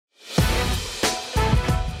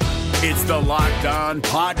It's the Locked On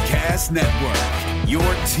Podcast Network, your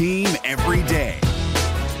team every day.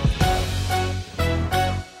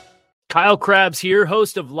 Kyle Krabs here,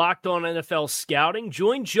 host of Locked On NFL Scouting.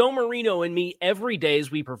 Join Joe Marino and me every day as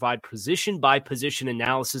we provide position-by-position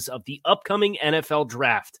analysis of the upcoming NFL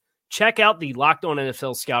Draft. Check out the Locked On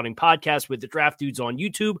NFL Scouting podcast with the Draft Dudes on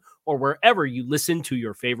YouTube or wherever you listen to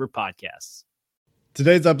your favorite podcasts.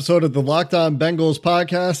 Today's episode of the Locked On Bengals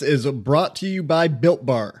podcast is brought to you by Built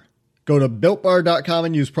Bar. Go to BuiltBar.com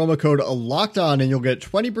and use promo code LOCKEDON and you'll get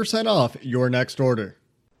 20% off your next order.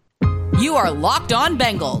 You are Locked On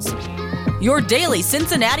Bengals, your daily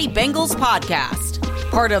Cincinnati Bengals podcast.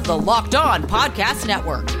 Part of the Locked On Podcast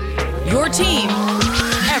Network, your team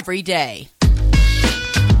every day.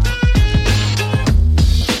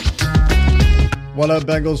 What up,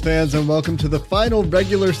 Bengals fans, and welcome to the final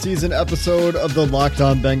regular season episode of the Locked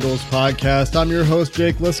On Bengals podcast. I'm your host,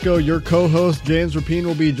 Jake Lisco. Your co-host, James Rapine,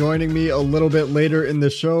 will be joining me a little bit later in the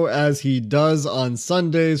show, as he does on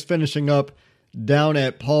Sundays, finishing up down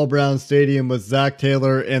at Paul Brown Stadium with Zach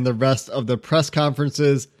Taylor and the rest of the press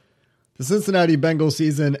conferences. The Cincinnati Bengals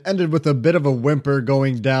season ended with a bit of a whimper,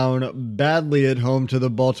 going down badly at home to the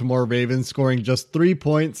Baltimore Ravens, scoring just 3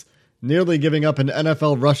 points, nearly giving up an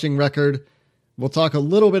NFL rushing record. We'll talk a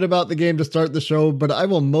little bit about the game to start the show, but I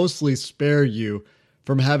will mostly spare you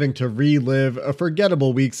from having to relive a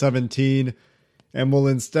forgettable Week 17, and will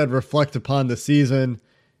instead reflect upon the season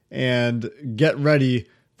and get ready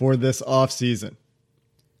for this offseason.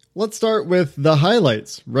 Let's start with the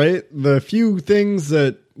highlights, right? The few things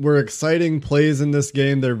that were exciting plays in this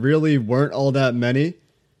game, there really weren't all that many.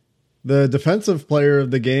 The defensive player of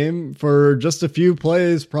the game for just a few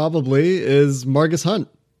plays probably is Margus Hunt.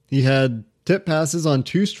 He had tip passes on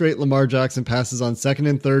 2 straight Lamar Jackson passes on 2nd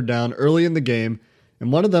and 3rd down early in the game,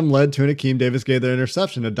 and one of them led to an Akeem Davis-Gaither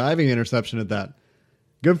interception, a diving interception at that.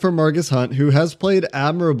 Good for Margus Hunt, who has played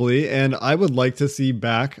admirably, and I would like to see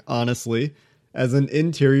back, honestly, as an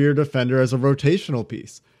interior defender, as a rotational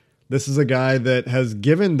piece. This is a guy that has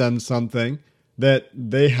given them something that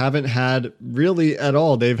they haven't had really at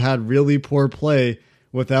all. They've had really poor play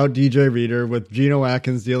without DJ Reader, with Geno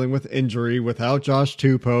Atkins dealing with injury, without Josh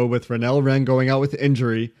Tupou, with Renell Wren going out with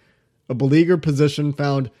injury. A beleaguered position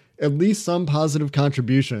found at least some positive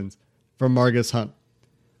contributions from Margus Hunt.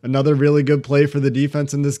 Another really good play for the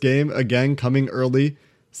defense in this game, again coming early.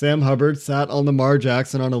 Sam Hubbard sat on Lamar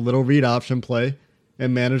Jackson on a little read option play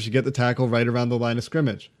and managed to get the tackle right around the line of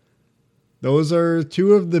scrimmage. Those are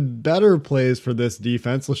 2 of the better plays for this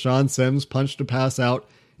defense. LaShawn Sims punched a pass out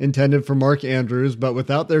intended for Mark Andrews, but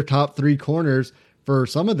without their top 3 corners for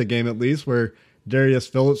some of the game at least, where Darius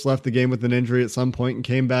Phillips left the game with an injury at some point and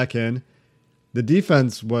came back in, the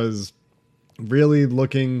defense was really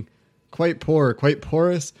looking quite poor, quite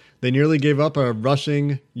porous. They nearly gave up a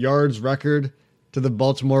rushing yards record to the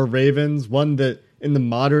Baltimore Ravens, one that in the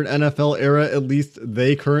modern NFL era, at least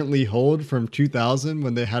they currently hold, from 2000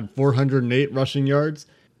 when they had 408 rushing yards.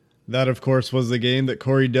 That, of course, was the game that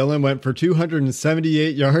Corey Dillon went for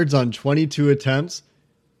 278 yards on 22 attempts.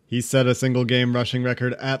 He set a single game rushing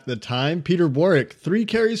record at the time. Peter Warrick, 3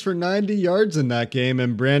 carries for 90 yards in that game,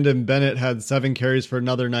 and Brandon Bennett had 7 carries for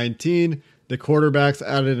another 19. The quarterbacks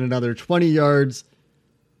added another 20 yards.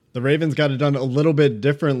 The Ravens got it done a little bit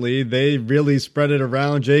differently. They really spread it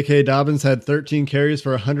around. J.K. Dobbins had 13 carries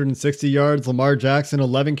for 160 yards. Lamar Jackson,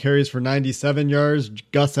 11 carries for 97 yards.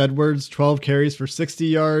 Gus Edwards, 12 carries for 60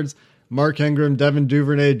 yards. Mark Ingram, Devin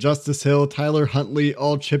Duvernay, Justice Hill, Tyler Huntley,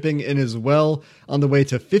 all chipping in as well, on the way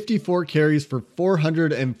to 54 carries for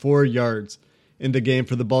 404 yards in the game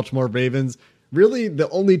for the Baltimore Ravens. Really the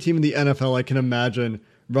only team in the NFL I can imagine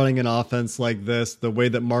running an offense like this, the way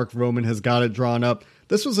that Mark Roman has got it drawn up.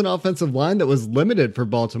 This was an offensive line that was limited for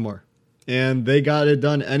Baltimore, and they got it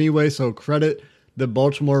done anyway, so credit the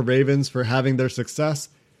Baltimore Ravens for having their success.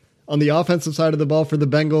 On the offensive side of the ball for the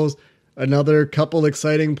Bengals, another couple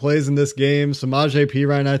exciting plays in this game. Samaje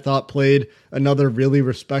Perine, I thought, played another really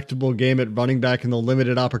respectable game at running back in the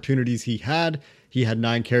limited opportunities he had. He had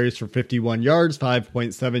 9 carries for 51 yards,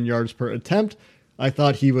 5.7 yards per attempt. I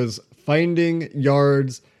thought he was finding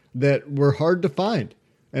yards that were hard to find.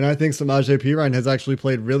 And I think Samaje Perine has actually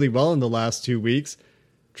played really well in the last 2 weeks.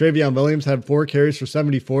 Travion Williams had 4 carries for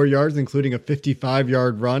 74 yards, including a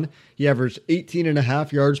 55-yard run. He averaged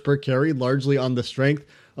 18.5 yards per carry, largely on the strength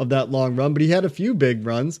of that long run, but he had a few big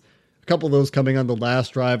runs, a couple of those coming on the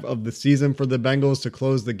last drive of the season for the Bengals to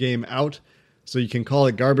close the game out. So you can call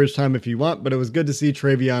it garbage time if you want, but it was good to see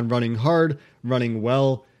Travion running hard, running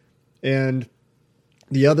well. And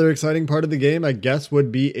the other exciting part of the game, I guess,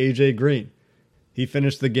 would be AJ Green. He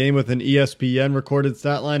finished the game with an ESPN recorded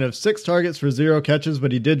stat line of 6 targets for 0 catches,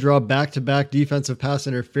 but he did draw back-to-back defensive pass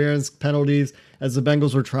interference penalties as the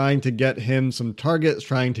Bengals were trying to get him some targets,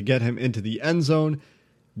 trying to get him into the end zone.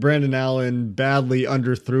 Brandon Allen badly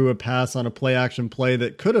underthrew a pass on a play-action play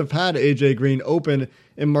that could have had A.J. Green open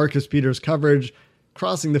in Marcus Peters' coverage,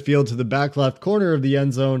 crossing the field to the back left corner of the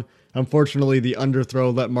end zone. Unfortunately, the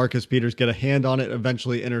underthrow let Marcus Peters get a hand on it,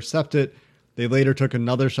 eventually intercept it. They later took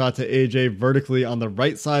another shot to AJ vertically on the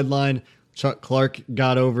right sideline. Chuck Clark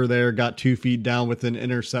got over there, got 2 feet down with an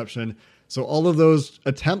interception. So all of those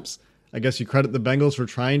attempts, I guess you credit the Bengals for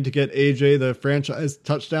trying to get AJ the franchise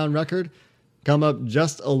touchdown record, come up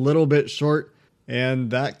just a little bit short.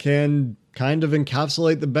 And that can kind of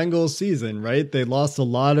encapsulate the Bengals season, right? They lost a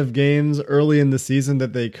lot of games early in the season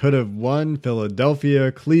that they could have won.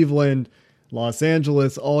 Philadelphia, Cleveland, Los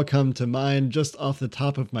Angeles all come to mind just off the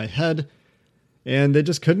top of my head. And they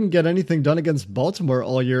just couldn't get anything done against Baltimore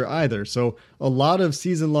all year either. So a lot of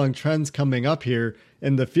season-long trends coming up here,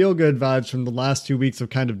 and the feel-good vibes from the last 2 weeks have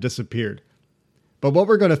kind of disappeared. But what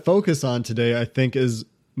we're going to focus on today, I think, is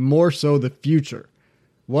more so the future.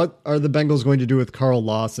 What are the Bengals going to do with Carl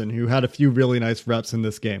Lawson, who had a few really nice reps in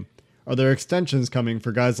this game? Are there extensions coming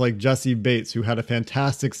for guys like Jesse Bates, who had a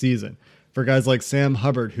fantastic season? For guys like Sam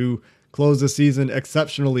Hubbard, who closed the season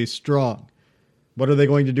exceptionally strong? What are they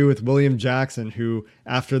going to do with William Jackson, who,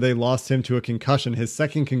 after they lost him to a concussion, his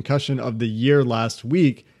second concussion of the year last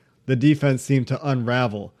week, the defense seemed to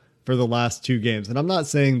unravel for the last 2 games? And I'm not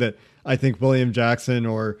saying that I think William Jackson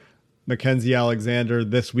or Mackenzie Alexander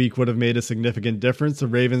this week would have made a significant difference. The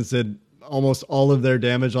Ravens did almost all of their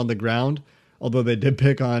damage on the ground, although they did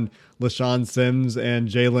pick on LaShawn Sims and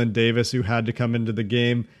Jalen Davis, who had to come into the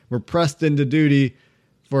game, were pressed into duty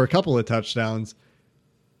for a couple of touchdowns.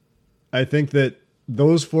 I think that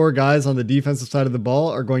those 4 guys on the defensive side of the ball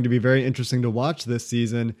are going to be very interesting to watch this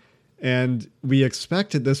season. And we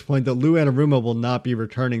expect at this point that Lou Anarumo will not be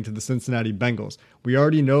returning to the Cincinnati Bengals. We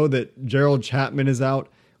already know that Gerald Chapman is out.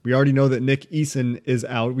 We already know that Nick Eason is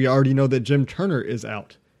out. We already know that Jim Turner is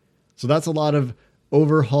out. So that's a lot of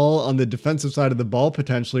overhaul on the defensive side of the ball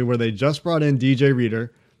potentially, where they just brought in DJ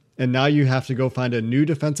Reader. And now you have to go find a new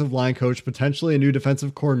defensive line coach, potentially a new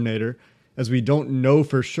defensive coordinator, as we don't know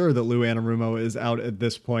for sure that Lou Anarumo is out at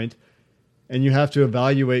this point. And you have to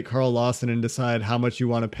evaluate Carl Lawson and decide how much you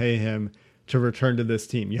want to pay him to return to this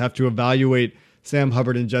team. You have to evaluate Sam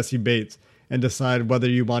Hubbard and Jesse Bates and decide whether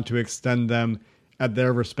you want to extend them at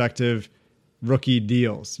their respective rookie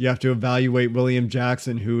deals. You have to evaluate William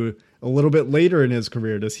Jackson, who a little bit later in his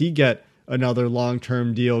career, does he get another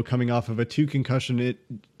long-term deal coming off of a two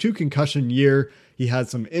concussion year? He had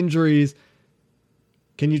some injuries.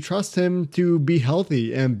 Can you trust him to be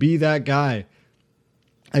healthy and be that guy?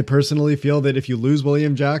 I personally feel that if you lose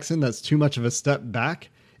William Jackson, that's too much of a step back.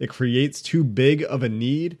 It creates too big of a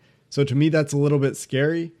need. So to me, that's a little bit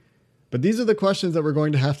scary. But these are the questions that we're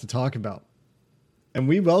going to have to talk about. And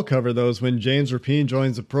we will cover those when James Rapine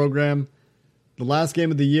joins the program. The last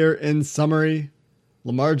game of the year, in summary,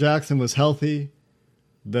 Lamar Jackson was healthy.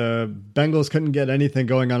 The Bengals couldn't get anything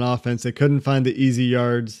going on offense. They couldn't find the easy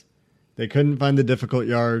yards. They couldn't find the difficult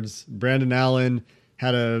yards. Brandon Allen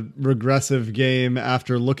had a regressive game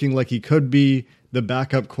after looking like he could be the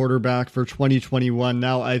backup quarterback for 2021.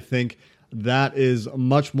 Now I think that is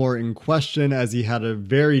much more in question, as he had a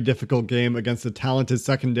very difficult game against a talented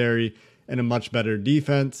secondary and a much better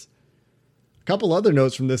defense. A couple other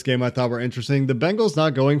notes from this game I thought were interesting. The Bengals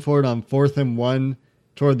not going for it on 4th and 1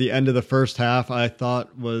 toward the end of the first half, I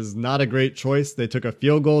thought was not a great choice. They took a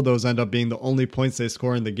field goal. Those end up being the only points they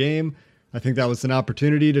score in the game. I think that was an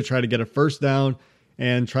opportunity to try to get a first down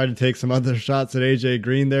and try to take some other shots at A.J.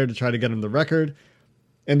 Green there to try to get him the record.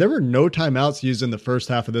 And there were no timeouts used in the first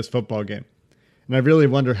half of this football game. And I really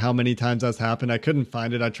wonder how many times that's happened. I couldn't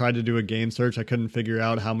find it. I tried to do a game search. I couldn't figure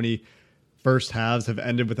out how many first halves have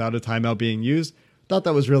ended without a timeout being used. Thought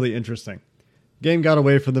that was really interesting. Game got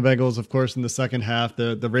away from the Bengals, of course, in the second half.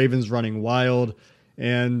 The Ravens running wild.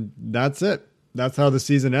 And that's it. That's how the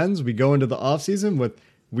season ends. We go into the offseason with,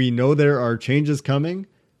 we know there are changes coming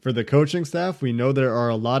for the coaching staff. We know there are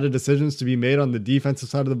a lot of decisions to be made on the defensive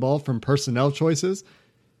side of the ball from personnel choices.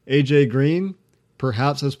 A.J. Green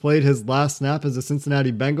perhaps has played his last snap as a Cincinnati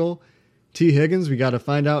Bengal. T. Higgins, we got to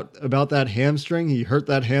find out about that hamstring. He hurt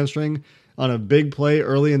that hamstring on a big play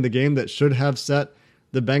early in the game that should have set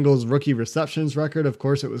the Bengals rookie receptions record. Of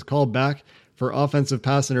course, it was called back for offensive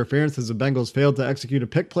pass interference as the Bengals failed to execute a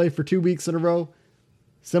pick play for 2 weeks in a row.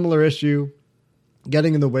 Similar issue,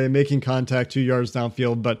 getting in the way, making contact 2 yards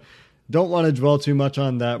downfield, but don't want to dwell too much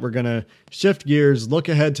on that. We're going to shift gears, look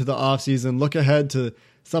ahead to the offseason, look ahead to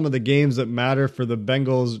some of the games that matter for the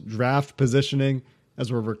Bengals draft positioning.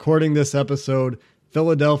 As we're recording this episode,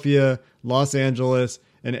 Philadelphia, Los Angeles,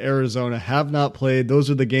 and Arizona have not played. Those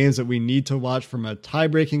are the games that we need to watch from a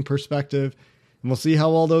tie-breaking perspective, and we'll see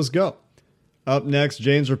how all those go. Up next,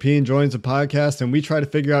 James Rapien joins the podcast, and we try to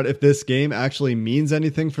figure out if this game actually means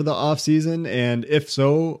anything for the offseason, and if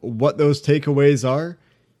so, what those takeaways are.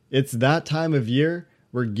 It's that time of year.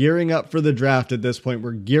 We're gearing up for the draft at this point.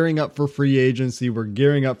 We're gearing up for free agency. We're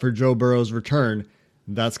gearing up for Joe Burrow's return.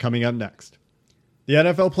 That's coming up next. The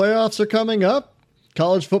NFL playoffs are coming up.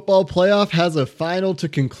 College football playoff has a final to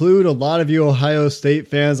conclude. A lot of you Ohio State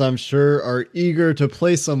fans, I'm sure, are eager to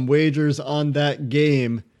place some wagers on that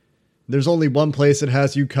game. There's only one place it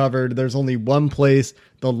has you covered. There's only one place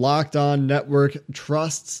the Locked On Network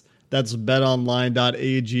trusts. That's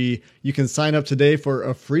betonline.ag. You can sign up today for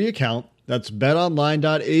a free account. That's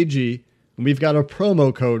betonline.ag. And we've got a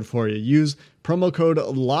promo code for you. Use promo code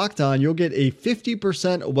LOCKEDON. You'll get a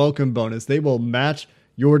 50% welcome bonus. They will match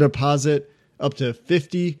your deposit up to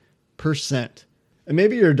 50%. And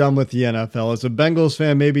maybe you're done with the NFL. As a Bengals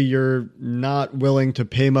fan, maybe you're not willing to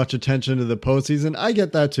pay much attention to the postseason. I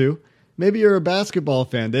get that too. Maybe you're a basketball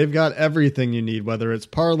fan. They've got everything you need, whether it's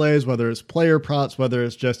parlays, whether it's player props, whether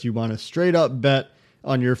it's just you want to straight up bet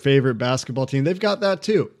on your favorite basketball team. They've got that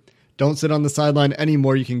too. Don't sit on the sideline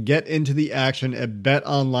anymore. You can get into the action at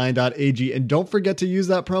betonline.ag. And don't forget to use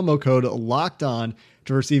that promo code LOCKEDON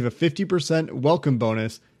to receive a 50% welcome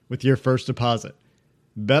bonus with your first deposit.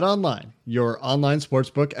 BetOnline, your online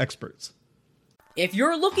sportsbook experts. If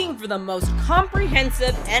you're looking for the most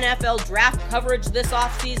comprehensive NFL draft coverage this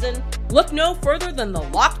offseason, look no further than the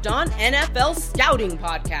Locked On NFL Scouting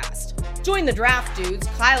Podcast. Join the draft dudes,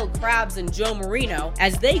 Kyle Krabs and Joe Marino,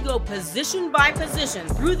 as they go position by position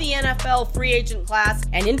through the NFL free agent class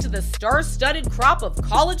and into the star-studded crop of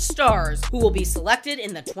college stars who will be selected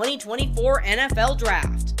in the 2024 NFL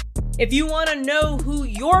Draft. If you want to know who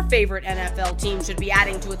your favorite NFL team should be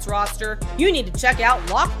adding to its roster, you need to check out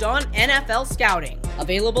Locked On NFL Scouting,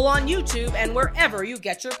 available on YouTube and wherever you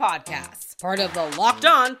get your podcasts. Part of the Locked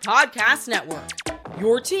On Podcast Network,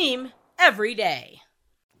 your team every day.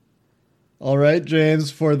 All right, James,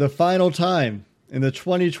 for the final time in the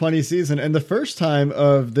 2020 season and the first time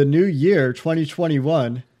of the new year,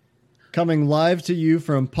 2021, coming live to you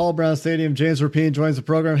from Paul Brown Stadium, James Rapien joins the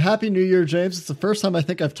program. Happy New Year, James. It's the first time I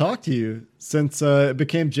think I've talked to you since it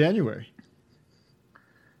became January.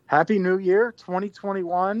 Happy New Year,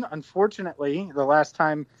 2021. Unfortunately, the last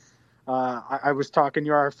time I was talking to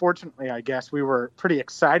you, fortunately, I guess, we were pretty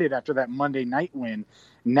excited after that Monday night win.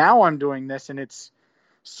 Now I'm doing this, and it's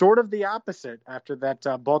sort of the opposite after that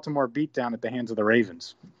Baltimore beatdown at the hands of the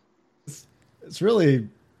Ravens. It's really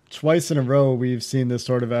twice in a row we've seen this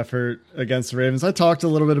sort of effort against the Ravens. I talked a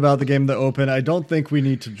little bit about the game in the open. I don't think we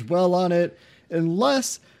need to dwell on it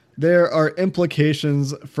unless there are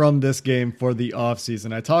implications from this game for the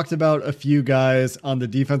offseason. I talked about a few guys on the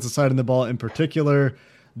defensive side of the ball in particular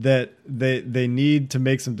that they need to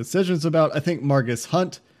make some decisions about. I think Margus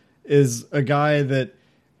Hunt is a guy that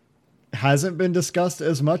hasn't been discussed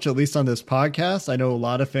as much, at least on this podcast. I know a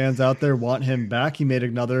lot of fans out there want him back. He made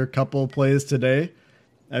another couple plays today.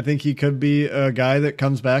 I think he could be a guy that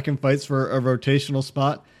comes back and fights for a rotational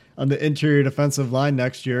spot on the interior defensive line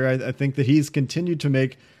next year. I think that he's continued to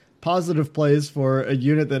make positive plays for a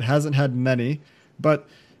unit that hasn't had many. But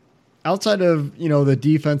outside of, the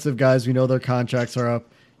defensive guys, we know their contracts are up.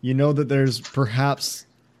 You know that there's perhaps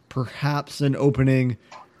an opening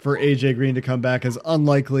for AJ Green to come back, as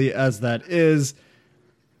unlikely as that is.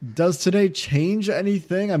 Does today change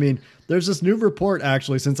anything? I mean, there's this new report,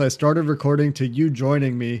 actually, since I started recording to you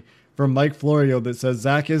joining me, from Mike Florio that says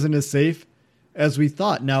Zach isn't as safe as we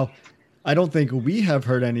thought. Now, I don't think we have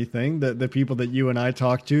heard anything, the people that you and I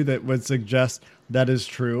talked to, that would suggest that is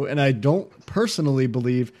true. And I don't personally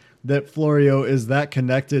believe that Florio is that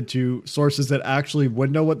connected to sources that actually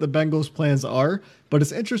would know what the Bengals' plans are. But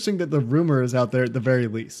it's interesting that the rumor is out there at the very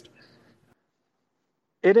least.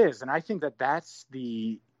 It is. And I think that that's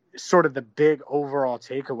the sort of the big overall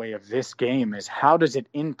takeaway of this game is how does it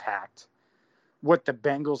impact what the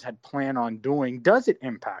Bengals had planned on doing? Does it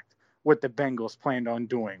impact what the Bengals planned on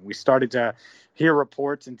doing? We started to hear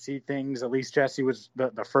reports and see things. At least Jesse was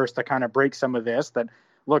the first to kind of break some of this, that,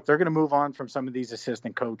 look, they're going to move on from some of these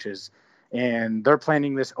assistant coaches, and they're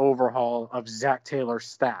planning this overhaul of Zach Taylor's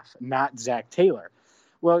staff, not Zach Taylor.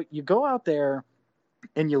 Well, you go out there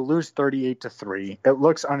and you lose 38-3. It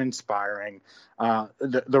looks uninspiring.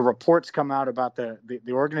 The reports come out about the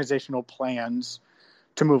organizational plans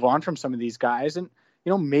to move on from some of these guys. And,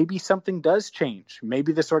 maybe something does change.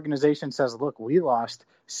 Maybe this organization says, look, we lost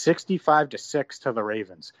 65-6 to the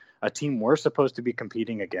Ravens, a team we're supposed to be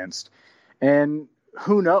competing against. And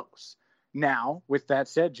who knows? Now, with that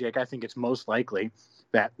said, Jake, I think it's most likely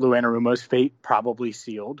that Lou Anarumo's fate probably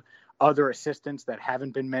sealed. Other assistants that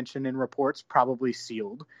haven't been mentioned in reports probably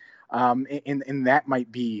sealed. And that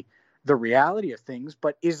might be the reality of things.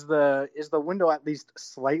 But is the window at least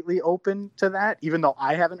slightly open to that? Even though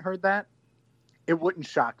I haven't heard that, it wouldn't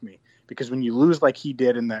shock me, because when you lose like he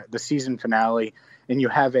did in the season finale, and you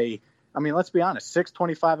have let's be honest,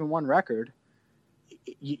 6-25-1 record,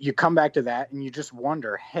 you come back to that and you just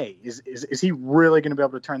wonder, hey, is he really going to be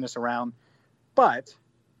able to turn this around? But,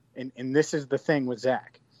 and this is the thing with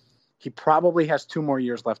Zach, he probably has 2 more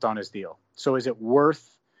years left on his deal. So is it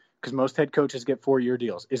worth, because most head coaches get 4-year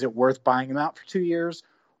deals, is it worth buying him out for 2 years,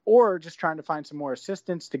 or just trying to find some more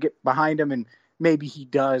assistants to get behind him, and maybe he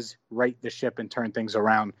does right the ship and turn things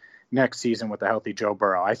around next season with a healthy Joe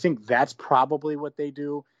Burrow? I think that's probably what they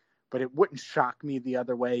do, but it wouldn't shock me the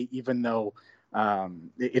other way, even though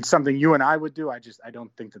it's something you and I would do. I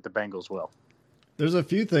don't think that the Bengals will. There's a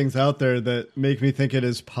few things out there that make me think it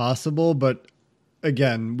is possible, but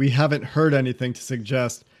again, we haven't heard anything to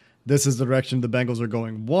suggest this is the direction the Bengals are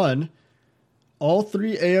going. One, all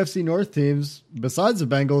 3 AFC North teams, besides the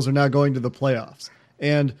Bengals, are now going to the playoffs.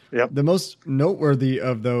 And the most noteworthy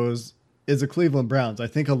of those is the Cleveland Browns. I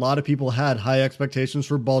think a lot of people had high expectations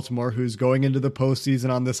for Baltimore, who's going into the postseason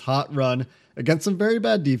on this hot run against some very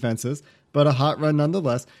bad defenses, but a hot run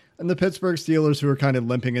nonetheless. And the Pittsburgh Steelers, who are kind of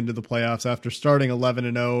limping into the playoffs after starting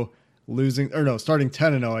 11-0, starting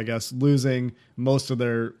 10-0, I guess, losing most of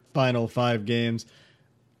their final 5 games.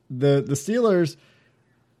 The Steelers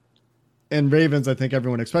and Ravens, I think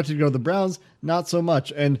everyone expected to go. The Browns, not so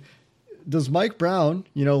much. And does Mike Brown,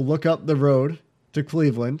 look up the road to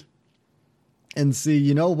Cleveland and see,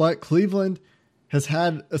 you know what, Cleveland has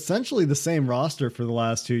had essentially the same roster for the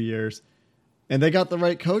last 2 years, and they got the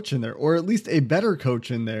right coach in there, or at least a better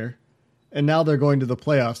coach in there, and now they're going to the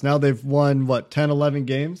playoffs. Now they've won, 10, 11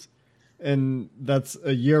 games, and that's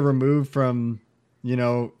a year removed from,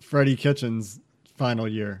 Freddie Kitchens' final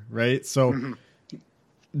year, right? So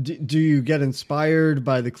do you get inspired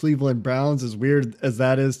by the Cleveland Browns, as weird as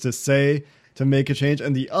that is to say, to make a change?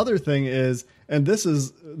 And the other thing is, and this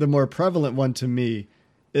is the more prevalent one to me,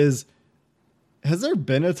 is has there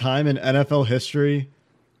been a time in NFL history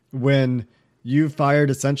when you fired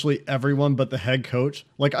essentially everyone but the head coach?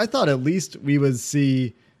 Like, I thought at least we would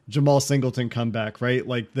see Jamal Singleton come back, right?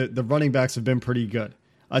 Like the running backs have been pretty good.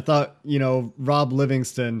 I thought, Rob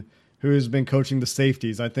Livingston, who's been coaching the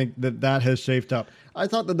safeties, I think that has shaped up. I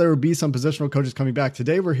thought that there would be some positional coaches coming back.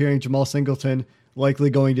 Today we're hearing Jamal Singleton likely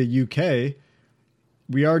going to UK.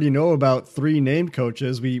 We already know about 3 named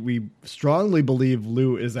coaches. We strongly believe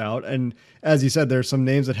Lou is out. And as you said, there's some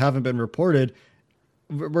names that haven't been reported.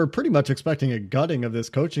 We're pretty much expecting a gutting of this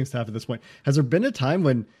coaching staff at this point. Has there been a time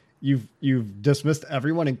when you've dismissed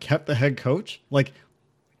everyone and kept the head coach? Like,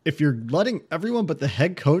 if you're letting everyone but the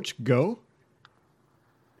head coach go,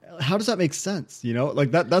 how does that make sense?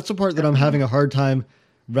 That's the part that I'm having a hard time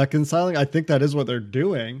reconciling. I think that is what they're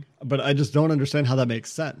doing, but I just don't understand how that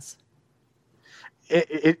makes sense.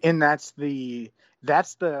 And that's the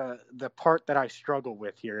part that I struggle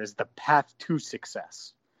with here, is the path to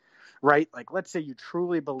success, right? Like, let's say you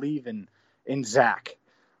truly believe in Zach.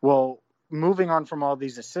 Well, moving on from all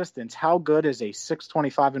these assistants, how good is a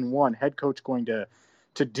 6-25-1 head coach going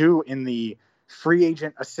to do in the free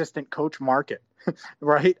agent assistant coach market?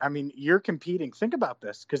 Right? I mean, you're competing. Think about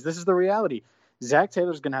this, because this is the reality. Zach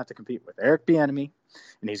Taylor's going to have to compete with Eric Bieniemy,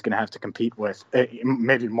 and he's going to have to compete with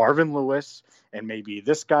maybe Marvin Lewis, and maybe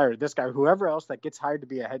this guy or this guy, whoever else that gets hired to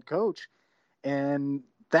be a head coach. And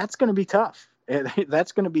that's going to be tough.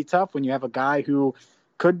 That's going to be tough when you have a guy who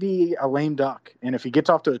could be a lame duck. And if he gets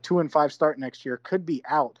off to a 2-5 start next year, could be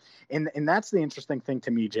out. And that's the interesting thing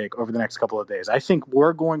to me, Jake, over the next couple of days. I think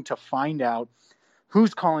we're going to find out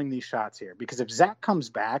who's calling these shots here. Because if Zach comes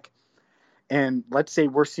back, and let's say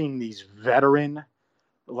we're seeing these veteran,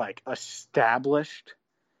 established,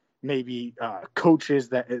 maybe coaches,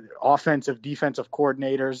 that offensive, defensive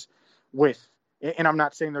coordinators with, and I'm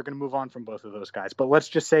not saying they're going to move on from both of those guys, but let's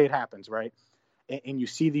just say it happens, right? And you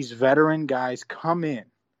see these veteran guys come in,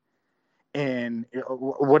 and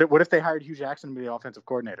what if they hired Hugh Jackson to be the offensive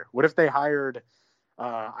coordinator? What if they hired,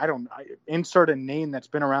 insert a name that's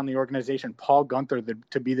been around the organization, Paul Gunther,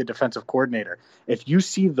 to be the defensive coordinator? If you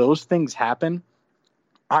see those things happen,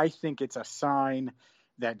 I think it's a sign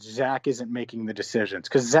that Zach isn't making the decisions,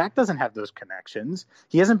 because Zach doesn't have those connections.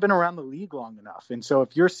 He hasn't been around the league long enough. And so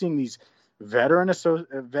if you're seeing these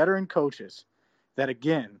veteran coaches that,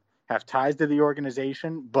 again, have ties to the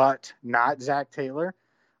organization, but not Zach Taylor,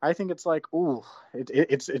 I think it's like, ooh,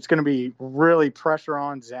 it's going to be really pressure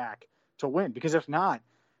on Zach to win. Because if not,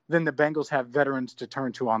 then the Bengals have veterans to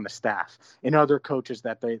turn to on the staff and other coaches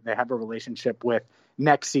that they have a relationship with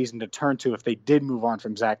next season to turn to if they did move on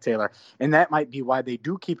from Zach Taylor. And that might be why they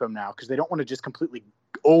do keep him now, because they don't want to just completely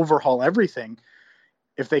overhaul everything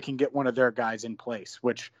if they can get one of their guys in place,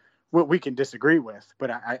 which we can disagree with, but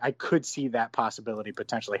I could see that possibility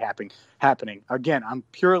potentially happening. Again, I'm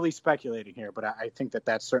purely speculating here, but I think that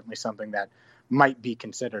that's certainly something that might be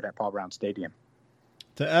considered at Paul Brown Stadium.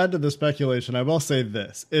 To add to the speculation, I will say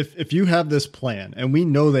this. If you have this plan, and we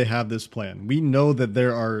know they have this plan, we know that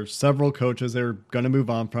there are several coaches they're going to move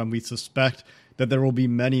on from. We suspect that there will be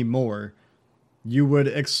many more. You would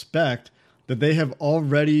expect that they have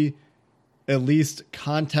already at least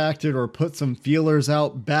contacted or put some feelers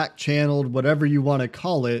out, back channeled, whatever you want to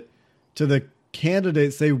call it, to the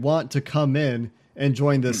candidates they want to come in and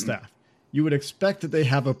join this staff. You would expect that they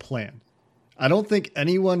have a plan. I don't think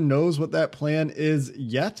anyone knows what that plan is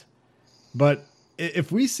yet, but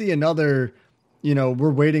if we see another,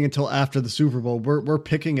 we're waiting until after the Super Bowl, we're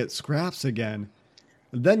picking at scraps again,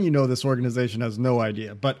 then this organization has no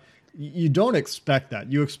idea. But you don't expect that.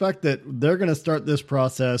 You expect that they're going to start this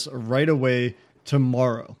process right away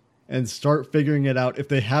tomorrow and start figuring it out if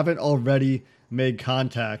they haven't already made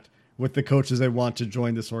contact with the coaches they want to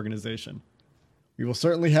join this organization. We will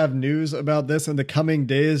certainly have news about this in the coming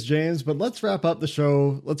days, James, but let's wrap up the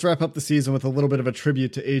show. Let's wrap up the season with a little bit of a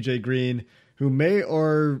tribute to AJ Green, who may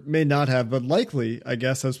or may not have, but likely, I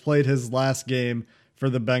guess, has played his last game for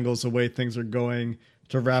the Bengals the way things are going,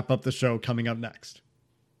 to wrap up the show coming up next.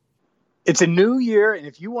 It's a new year, and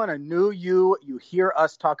if you want a new you hear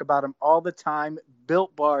us talk about them all the time.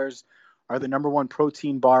 Built Bars are the number one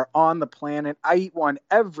protein bar on the planet. I eat one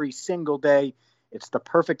every single day. It's the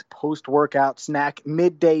perfect post-workout snack,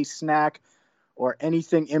 midday snack, or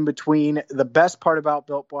anything in between. The best part about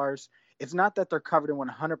Built Bars, it's not that they're covered in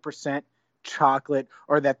 100% chocolate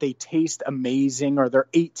or that they taste amazing or they're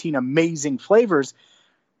 18 amazing flavors.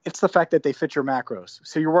 It's the fact that they fit your macros.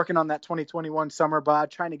 So you're working on that 2021 summer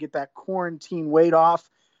bod, trying to get that quarantine weight off.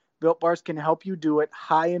 Built Bars can help you do it.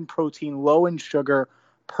 High in protein, low in sugar,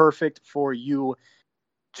 perfect for you.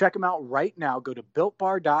 Check them out right now. Go to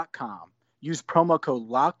BuiltBar.com. Use promo code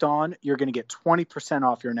LOCKEDON. You're going to get 20%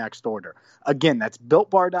 off your next order. Again, that's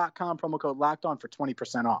BuiltBar.com, promo code LOCKEDON for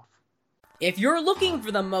 20% off. If you're looking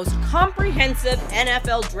for the most comprehensive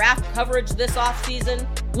NFL draft coverage this offseason,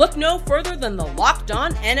 look no further than the Locked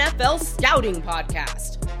On NFL Scouting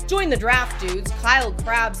Podcast. Join the draft dudes, Kyle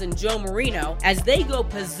Krabs and Joe Marino, as they go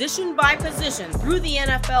position by position through the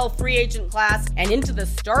NFL free agent class and into the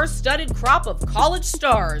star-studded crop of college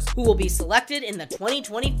stars who will be selected in the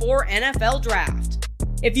 2024 NFL Draft.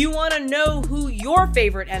 If you want to know who your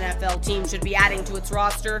favorite NFL team should be adding to its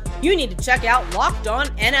roster, you need to check out Locked On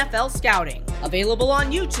NFL Scouting, available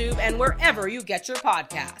on YouTube and wherever you get your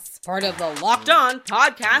podcasts. Part of the Locked On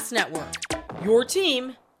Podcast Network, your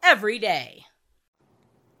team every day.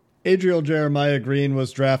 Adriel Jeremiah Green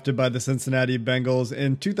was drafted by the Cincinnati Bengals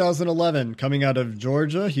in 2011. Coming out of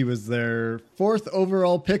Georgia, he was their 4th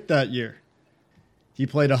overall pick that year. He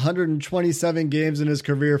played 127 games in his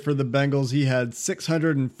career for the Bengals. He had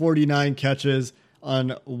 649 catches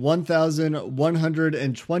on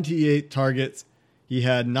 1,128 targets. He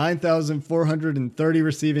had 9,430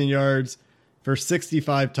 receiving yards for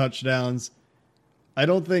 65 touchdowns. I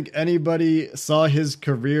don't think anybody saw his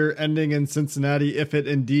career ending in Cincinnati, if it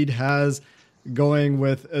indeed has, going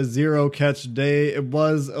with a 0-catch day. It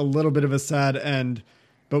was a little bit of a sad end,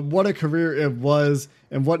 but what a career it was,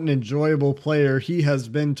 and what an enjoyable player he has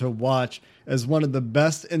been to watch, as one of the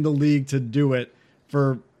best in the league to do it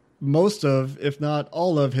for most of, if not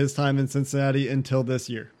all of, his time in Cincinnati until this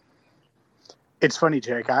year. It's funny,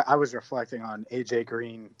 Jake. I was reflecting on AJ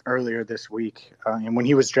Green earlier this week. And when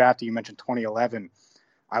he was drafted, you mentioned 2011.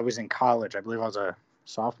 I was in college. I believe I was a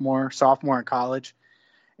sophomore in college.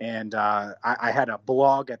 And I had a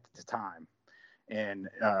blog at the time. And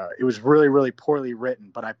it was really, really poorly written.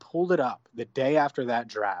 But I pulled it up the day after that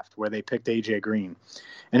draft where they picked AJ Green.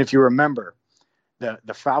 And if you remember,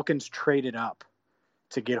 the Falcons traded up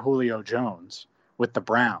to get Julio Jones with the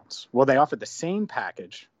Browns. Well, they offered the same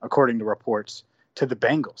package, according to reports, to the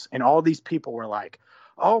Bengals. And all these people were like,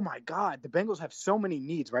 oh my God, the Bengals have so many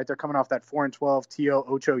needs, right? They're coming off that 4-12 T.O.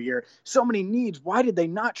 Ocho year. So many needs. Why did they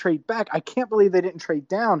not trade back? I can't believe they didn't trade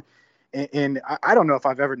down. And I don't know if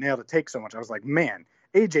I've ever nailed a take so much. I was like, man,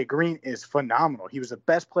 AJ Green is phenomenal. He was the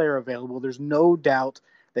best player available. There's no doubt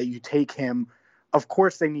that you take him. Of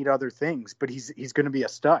course, they need other things, but he's going to be a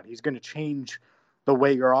stud. He's going to change the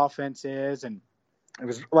way your offense is. And it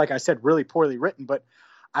was, like I said, really poorly written. But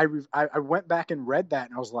I went back and read that,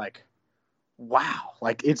 and I was like, wow,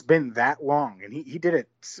 like it's been that long. And he did it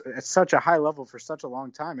at such a high level for such a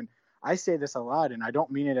long time. And I say this a lot, and I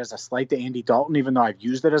don't mean it as a slight to Andy Dalton, even though I've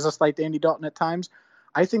used it as a slight to Andy Dalton at times.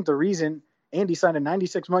 I think the reason Andy signed a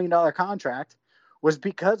 $96 million contract was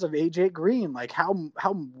because of AJ Green, like how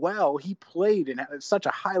well he played, and at such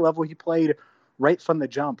a high level he played right from the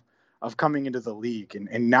jump of coming into the league.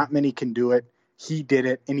 And not many can do it. He did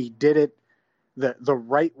it, and he did it the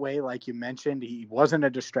right way, like you mentioned. He wasn't a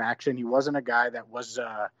distraction. He wasn't a guy that was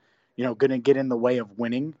going to get in the way of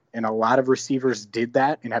winning. And a lot of receivers did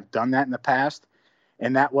that and have done that in the past.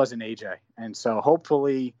 And that wasn't AJ. And so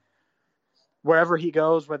hopefully wherever he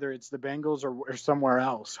goes, whether it's the Bengals or somewhere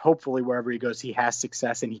else, hopefully wherever he goes, he has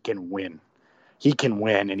success and he can win. He can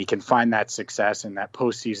win, and he can find that success and that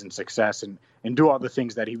postseason success and do all the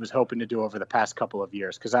things that he was hoping to do over the past couple of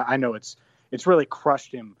years. Because I know it's really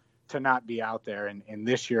crushed him to not be out there. And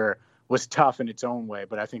this year was tough in its own way,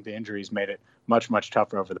 but I think the injuries made it much, much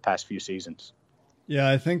tougher over the past few seasons. Yeah,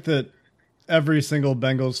 I think that every single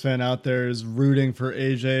Bengals fan out there is rooting for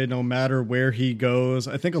AJ no matter where he goes.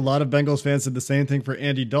 I think a lot of Bengals fans did the same thing for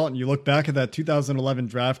Andy Dalton. You look back at that 2011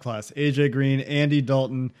 draft class, AJ Green, Andy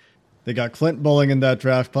Dalton. They got Clint Bowling in that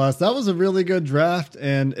draft class. That was a really good draft,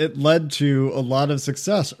 and it led to a lot of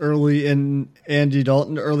success early in Andy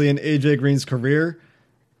Dalton, early in AJ Green's career.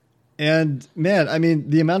 And man, I mean,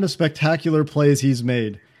 the amount of spectacular plays he's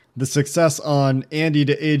made, the success on Andy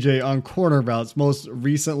to AJ on corner routes, most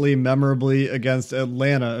recently memorably against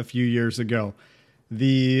Atlanta a few years ago.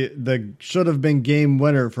 The should have been game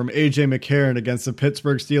winner from AJ McCarron against the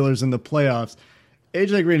Pittsburgh Steelers in the playoffs.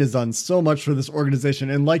 AJ Green has done so much for this organization.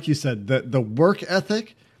 And like you said, the work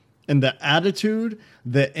ethic and the attitude,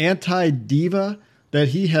 the anti-diva that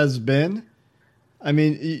he has been, I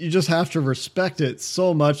mean, you just have to respect it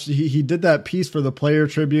so much. He did that piece for the Player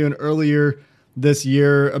Tribune earlier this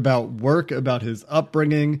year about work, about his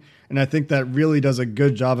upbringing. And I think that really does a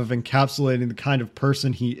good job of encapsulating the kind of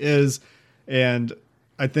person he is. And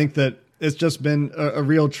I think that it's just been a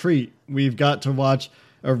real treat. We've got to watch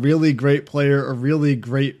a really great player, a really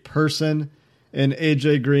great person in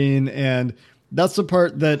AJ Green. And that's the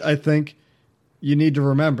part that I think you need to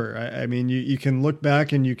remember. I mean, you can look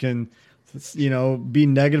back and you can, be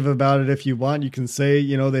negative about it if you want. You can say,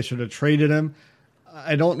 they should have traded him.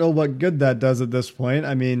 I don't know what good that does at this point.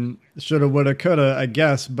 I mean, shoulda, woulda, coulda, I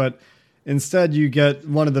guess. But instead, you get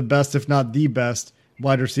one of the best, if not the best,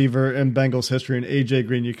 wide receiver in Bengals history in AJ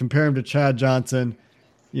Green. You compare him to Chad Johnson.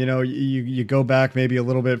 You go back maybe a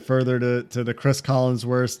little bit further to the Chris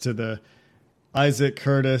Collinsworth, to the Isaac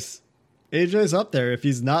Curtis. AJ's up there. If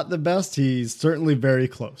he's not the best, he's certainly very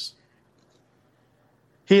close.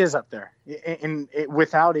 He is up there.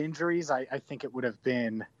 Without injuries, I think it would have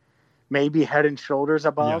been maybe head and shoulders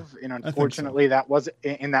above. Yeah, and unfortunately, that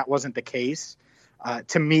wasn't the case.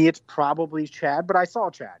 To me, it's probably Chad, but I saw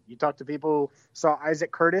Chad. You talk to people who saw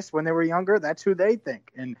Isaac Curtis when they were younger, that's who they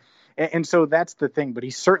think. And so that's the thing, but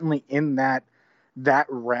he's certainly in that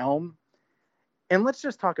realm. And let's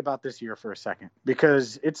just talk about this year for a second,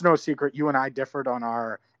 because it's no secret you and I differed on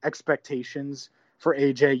our expectations for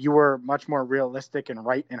AJ. You were much more realistic and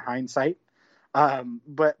right in hindsight.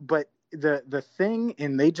 But the thing,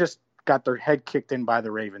 and they just got their head kicked in by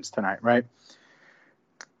the Ravens tonight, right?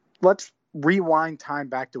 Let's rewind time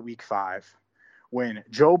back to week 5 when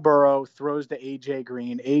Joe Burrow throws to AJ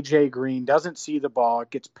Green. AJ Green doesn't see the ball. It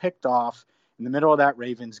gets picked off in the middle of that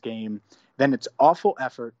Ravens game. Then it's awful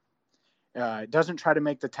effort. Doesn't try to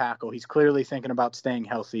make the tackle. He's clearly thinking about staying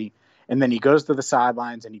healthy. And then he goes to the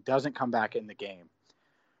sidelines and he doesn't come back in the game.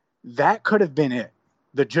 That could have been it.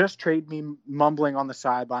 The just trade me mumbling on the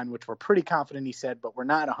sideline, which we're pretty confident he said, but we're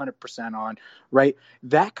not 100% on, right?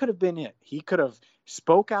 That could have been it. He could have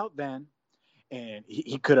spoke out then, and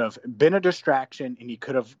he could have been a distraction, and he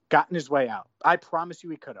could have gotten his way out. I promise you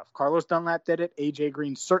he could have. Carlos Dunlap did it. AJ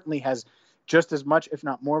Green certainly has just as much, if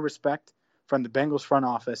not more, respect from the Bengals front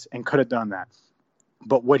office and could have done that.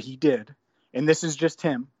 But what he did, and this is just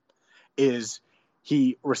him, is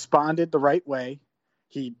he responded the right way.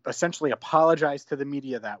 He essentially apologized to the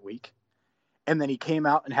media that week, and then he came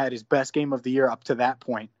out and had his best game of the year up to that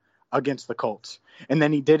point against the Colts. And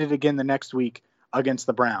then he did it again the next week against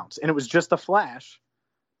the Browns. And it was just a flash,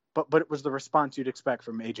 but it was the response you'd expect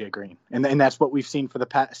from AJ Green. And that's what we've seen for the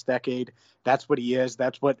past decade. That's what he is.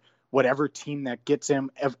 That's whatever team that gets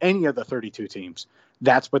him, of any of the 32 teams,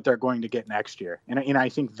 that's what they're going to get next year. And I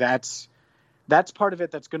think that's part of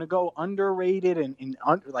it that's going to go underrated and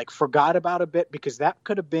forgot about a bit, because that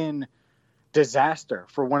could have been disaster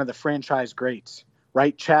for one of the franchise greats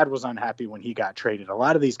right? Chad was unhappy when he got traded. A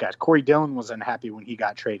lot of these guys, Corey Dillon was unhappy when he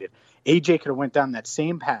got traded. AJ could have went down that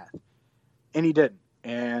same path, and he didn't.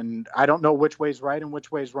 And I don't know which way's right and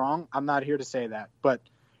which way's wrong. I'm not here to say that, but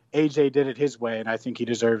AJ did it his way, and I think he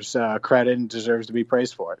deserves credit and deserves to be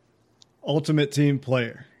praised for it. Ultimate team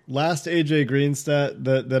player. Last AJ Green stat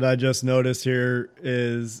that I just noticed here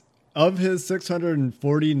is, of his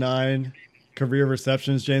 649 career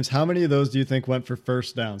receptions, James, how many of those do you think went for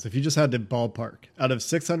first downs? If you just had to ballpark, out of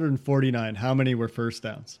 649, how many were first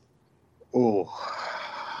downs? Oh,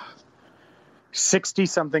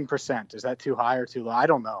 60-something%. Is that too high or too low? I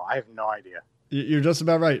don't know. I have no idea. You're just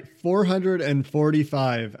about right.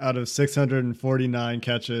 445 out of 649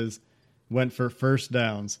 catches went for first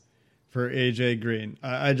downs for AJ Green.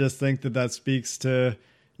 I just think that speaks to,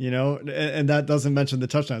 and that doesn't mention the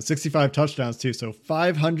touchdowns, 65 touchdowns too. So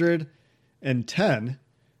 510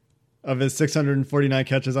 of his 649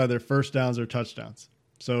 catches, either first downs or touchdowns.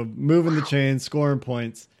 So moving the chains, scoring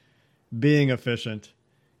points, being efficient.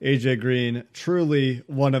 AJ Green, truly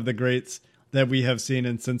one of the greats that we have seen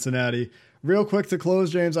in Cincinnati. Real quick to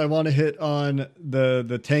close, James, I want to hit on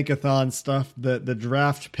the tankathon stuff, the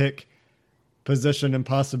draft pick position and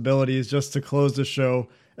possibilities, just to close the show.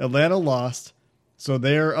 Atlanta lost, so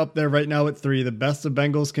they're up there right now at 3. The best the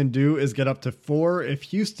Bengals can do is get up to 4 if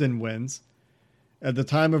Houston wins. At the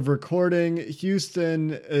time of recording,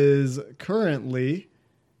 Houston is currently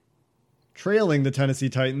trailing the Tennessee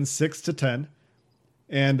Titans 6-10.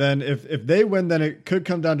 And then if they win, then it could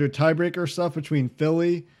come down to tiebreaker stuff between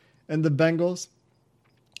Philly and the Bengals.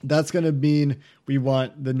 That's going to mean we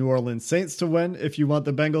want the New Orleans Saints to win. If you want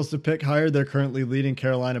the Bengals to pick higher, they're currently leading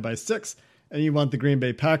Carolina by 6. And you want the Green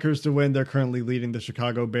Bay Packers to win, they're currently leading the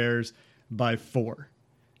Chicago Bears by 4.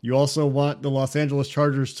 You also want the Los Angeles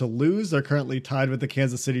Chargers to lose. They're currently tied with the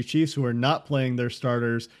Kansas City Chiefs, who are not playing their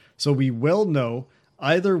starters. So we will know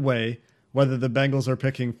either way whether the Bengals are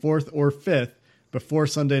picking 4th or 5th before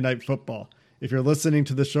Sunday Night Football. If you're listening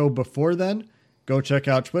to the show before then, go check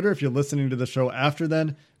out Twitter. If you're listening to the show after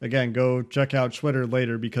then, again, go check out Twitter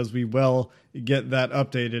later, because we will get that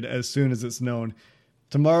updated as soon as it's known.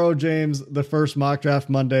 Tomorrow, James, the first mock draft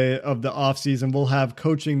Monday of the offseason, we'll have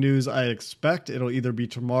coaching news, I expect. It'll either be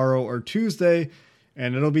tomorrow or Tuesday,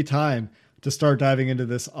 and it'll be time to start diving into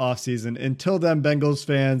this offseason. Until then, Bengals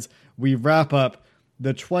fans, we wrap up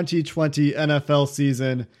the 2020 NFL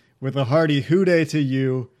season with a hearty hooday to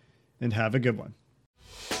you, and have a good one.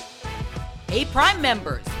 Hey, Prime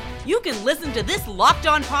members, you can listen to this Locked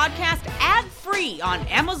On podcast ad-free on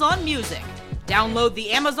Amazon Music. Download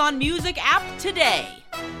the Amazon Music app today.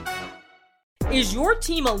 Is your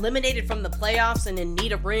team eliminated from the playoffs and in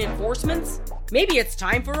need of reinforcements? Maybe it's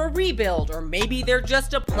time for a rebuild, or maybe they're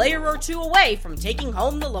just a player or two away from taking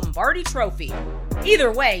home the Lombardi Trophy. Either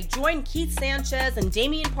way, join Keith Sanchez and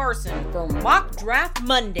Damian Parson for Mock Draft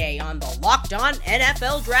Monday on the Locked On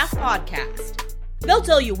NFL Draft Podcast. They'll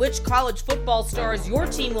tell you which college football stars your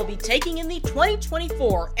team will be taking in the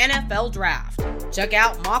 2024 NFL Draft. Check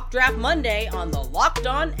out Mock Draft Monday on the Locked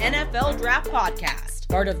On NFL Draft Podcast,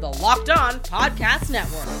 part of the Locked On Podcast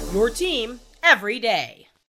Network. Your team every day.